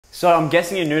So I'm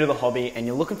guessing you're new to the hobby and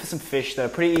you're looking for some fish that are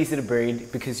pretty easy to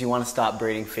breed because you want to start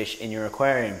breeding fish in your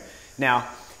aquarium. Now,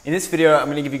 in this video, I'm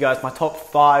going to give you guys my top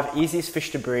 5 easiest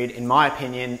fish to breed in my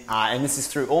opinion, and this is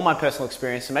through all my personal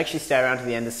experience, so make sure you stay around to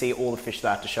the end to see all the fish that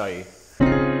I have to show you.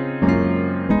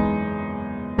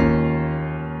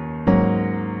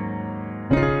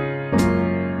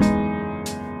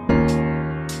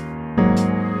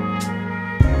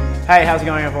 Hey, how's it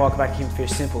going everyone? Welcome back to Keeping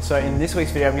Fish Simple. So in this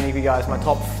week's video, I'm going to give you guys my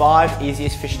top 5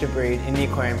 easiest fish to breed in the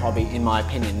aquarium hobby in my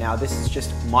opinion. Now this is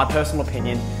just my personal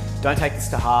opinion, don't take this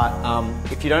to heart.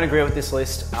 If you don't agree with this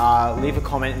list, leave a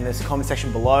comment in this comment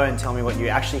section below and tell me what you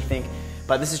actually think.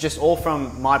 But this is just all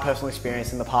from my personal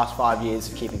experience in the past 5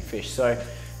 years of keeping fish. So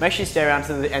make sure you stay around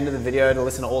to the end of the video to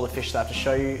listen to all the fish that I have to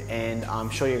show you, and I'm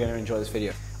sure you're going to enjoy this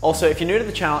video. Also, if you're new to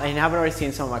the channel and you haven't already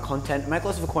seen some of my content, I make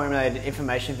lots of aquarium related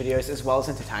information videos as well as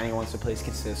entertaining ones, so please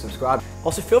consider subscribing.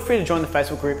 Also, feel free to join the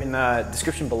Facebook group in the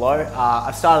description below.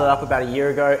 I started it up about a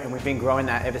year ago and we've been growing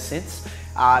that ever since.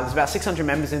 There's about 600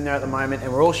 members in there at the moment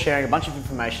and we're all sharing a bunch of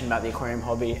information about the aquarium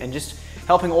hobby and just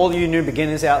helping all you new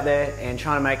beginners out there and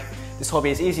trying to make this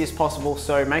hobby as easy as possible.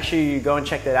 So make sure you go and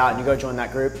check that out and you go join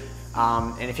that group.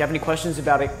 And if you have any questions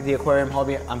about the aquarium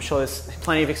hobby, I'm sure there's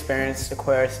plenty of experienced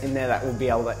aquarists in there that will be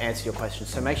able to answer your questions.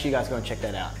 So make sure you guys go and check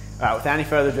that out. Alright, without any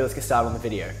further ado, let's get started on the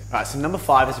video. Alright, so number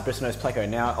 5 is a bristlenose pleco.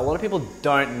 Now, a lot of people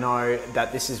don't know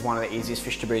that this is one of the easiest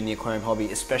fish to breed in the aquarium hobby,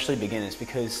 especially beginners,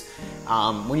 because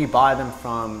when you buy them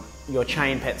from your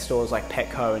chain pet stores like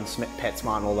Petco and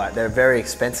PetSmart and all that, they're very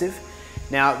expensive.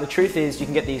 Now, the truth is you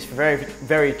can get these for very,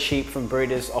 very cheap from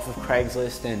breeders off of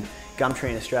Craigslist and Gumtree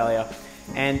in Australia.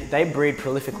 And they breed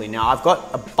prolifically. Now I've got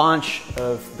a bunch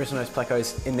of bristlenose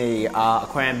plecos in the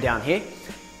aquarium down here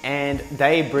and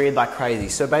they breed like crazy.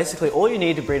 So basically all you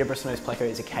need to breed a bristlenose pleco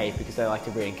is a cave because they like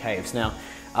to breed in caves. Now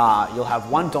you'll have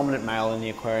one dominant male in the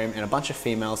aquarium and a bunch of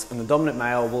females, and the dominant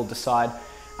male will decide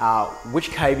which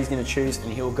cave he's going to choose,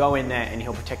 and he'll go in there and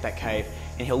he'll protect that cave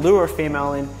and he'll lure a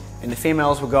female in, and the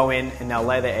females will go in and they'll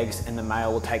lay their eggs and the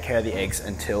male will take care of the eggs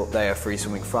until they are free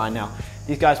swimming fry. Now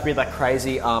these guys breed like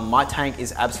crazy. My tank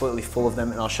is absolutely full of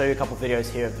them and I'll show you a couple of videos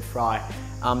here of the fry.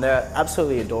 They're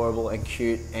absolutely adorable and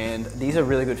cute, and these are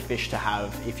really good fish to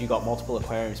have if you've got multiple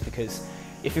aquariums, because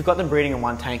if you've got them breeding in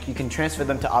one tank, you can transfer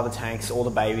them to other tanks, all the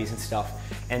babies and stuff,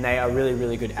 and they are really,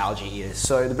 really good algae eaters.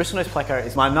 So the bristlenose pleco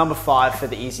is my number 5 for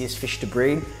the easiest fish to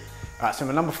breed. Alright, so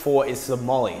my number 4 is the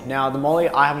molly. Now the molly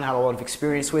I haven't had a lot of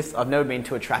experience with. I've never been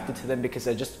too attracted to them because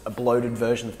they're just a bloated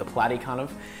version of the platy kind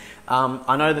of.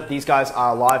 I know that these guys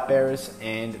are live bearers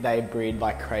and they breed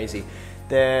like crazy.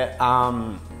 They're,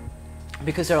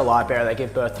 because they're a live bearer, they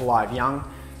give birth to live young.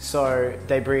 So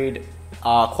they breed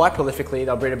quite prolifically.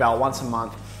 They'll breed about once a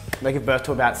month. They give birth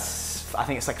to about, I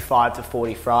think it's like 5 to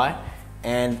 40 fry.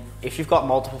 And if you've got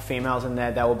multiple females in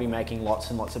there, they will be making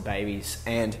lots and lots of babies.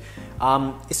 And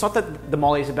it's not that the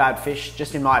molly is a bad fish,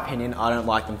 just in my opinion, I don't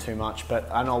like them too much, but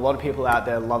I know a lot of people out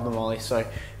there love the molly, so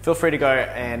feel free to go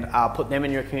and put them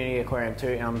in your community aquarium too,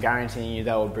 and I'm guaranteeing you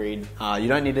they will breed. You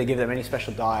don't need to give them any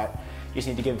special diet, you just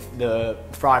need to give the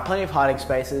fry plenty of hiding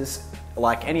spaces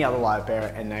like any other live bearer,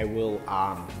 and they will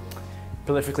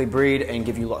prolifically breed and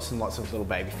give you lots and lots of little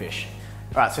baby fish.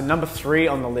 Alright, so number 3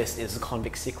 on the list is the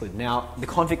convict cichlid. Now, the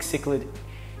convict cichlid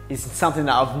is something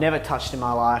that I've never touched in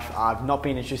my life. I've not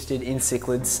been interested in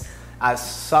cichlids as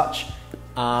such.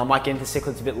 I might get into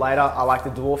cichlids a bit later. I like the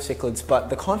dwarf cichlids, but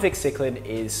the convict cichlid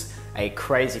is a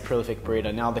crazy prolific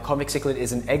breeder. Now, the convict cichlid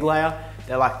is an egg layer.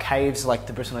 They're like caves like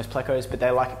the bristlenose plecos, but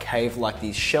they're like a cave like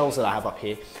these shells that I have up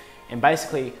here. And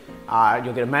basically,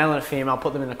 you'll get a male and a female,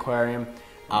 put them in an aquarium.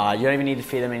 You don't even need to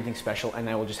feed them anything special, and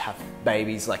they will just have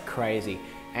babies like crazy.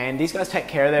 And these guys take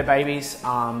care of their babies.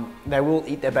 They will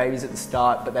eat their babies at the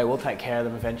start, but they will take care of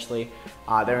them eventually.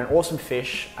 They're an awesome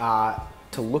fish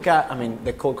to look at. I mean,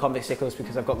 they're called convict cichlids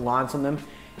because they've got lines on them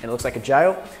and it looks like a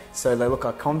jail, so they look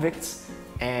like convicts.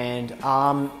 And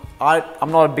I'm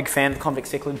not a big fan of the convict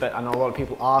cichlid, but I know a lot of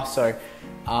people are, so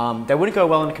they wouldn't go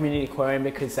well in a community aquarium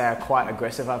because they are quite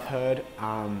aggressive, I've heard.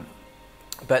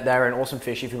 But they're an awesome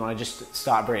fish if you want to just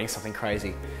start breeding something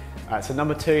crazy. Alright, so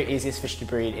number 2 easiest fish to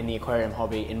breed in the aquarium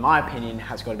hobby, in my opinion,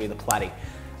 has got to be the platy.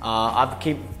 I've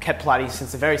kept platies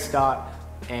since the very start,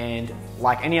 and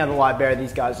like any other live bearer,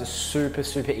 these guys are super,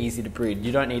 super easy to breed.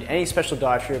 You don't need any special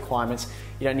dietary requirements.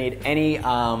 You don't need any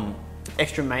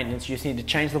extra maintenance. You just need to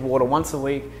change the water once a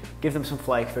week, give them some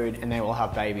flake food, and they will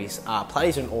have babies.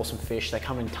 Platies are an awesome fish. They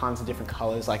come in tons of different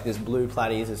colors. Like there's blue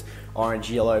platies, there's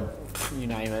orange, yellow, you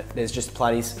name it. There's just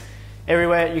platies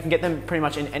everywhere. You can get them pretty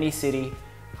much in any city.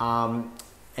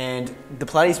 And the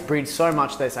platies breed so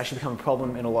much that it's actually become a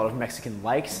problem in a lot of Mexican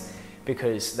lakes.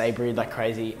 because they breed like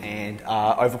crazy and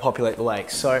overpopulate the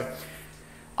lakes. So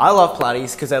I love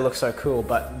platies because they look so cool,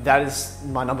 but that is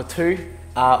my number 2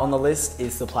 on the list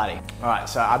is the platy. All right,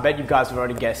 so I bet you guys have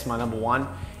already guessed my number 1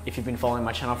 if you've been following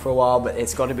my channel for a while, but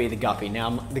it's got to be the guppy.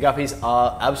 Now, the guppies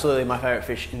are absolutely my favorite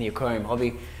fish in the aquarium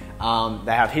hobby.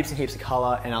 They have heaps and heaps of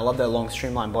color, and I love their long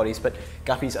streamlined bodies, but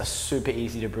guppies are super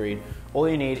easy to breed. All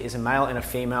you need is a male and a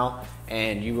female,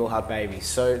 and you will have babies.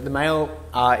 So the male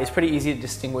is pretty easy to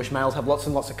distinguish. Males have lots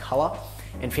and lots of color,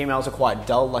 and females are quite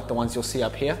dull, like the ones you'll see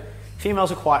up here.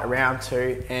 Females are quite round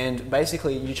too, and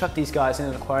basically you chuck these guys in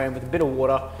an aquarium with a bit of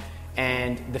water,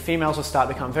 and the females will start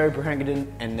to become very pregnant,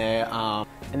 and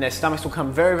their stomachs will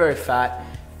become very, very fat,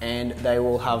 and they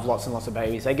will have lots and lots of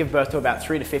babies. They give birth to about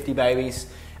 3 to 50 babies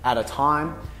at a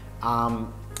time.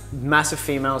 Massive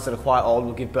females that are quite old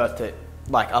will give birth to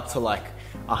up to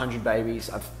 100 babies,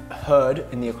 I've heard,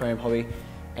 in the aquarium hobby.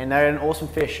 And they're an awesome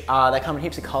fish. They come in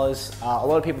heaps of colors. A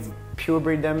lot of people pure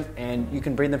breed them, and you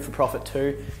can breed them for profit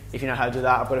too if you know how to do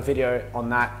that. I've got a video on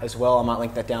that as well. I might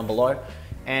link that down below.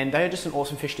 And they are just an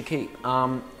awesome fish to keep.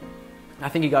 I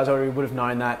think you guys already would have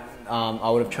known that. I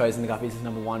would have chosen the guppies as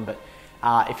number 1, but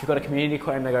if you've got a community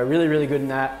aquarium, they go really, really good in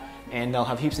that, and they'll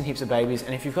have heaps and heaps of babies.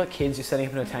 And if you've got kids, you're setting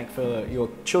up in a tank for your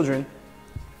children,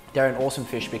 they're an awesome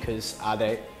fish because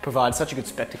they provide such a good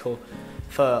spectacle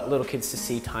for little kids to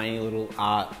see tiny little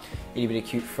itty bitty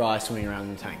cute fry swimming around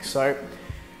in the tank. So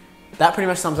that pretty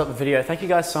much sums up the video. Thank you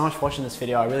guys so much for watching this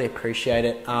video. I really appreciate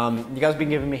it. You guys have been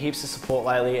giving me heaps of support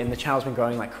lately, and the channel's been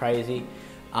growing like crazy.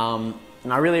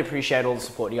 And I really appreciate all the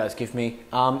support you guys give me.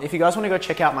 If you guys want to go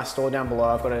check out my store down below,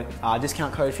 I've got a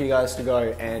discount code for you guys to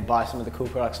go and buy some of the cool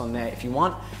products on there if you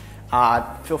want.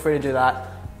 Feel free to do that.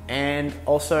 And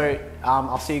also,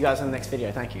 I'll see you guys in the next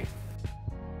video. Thank you.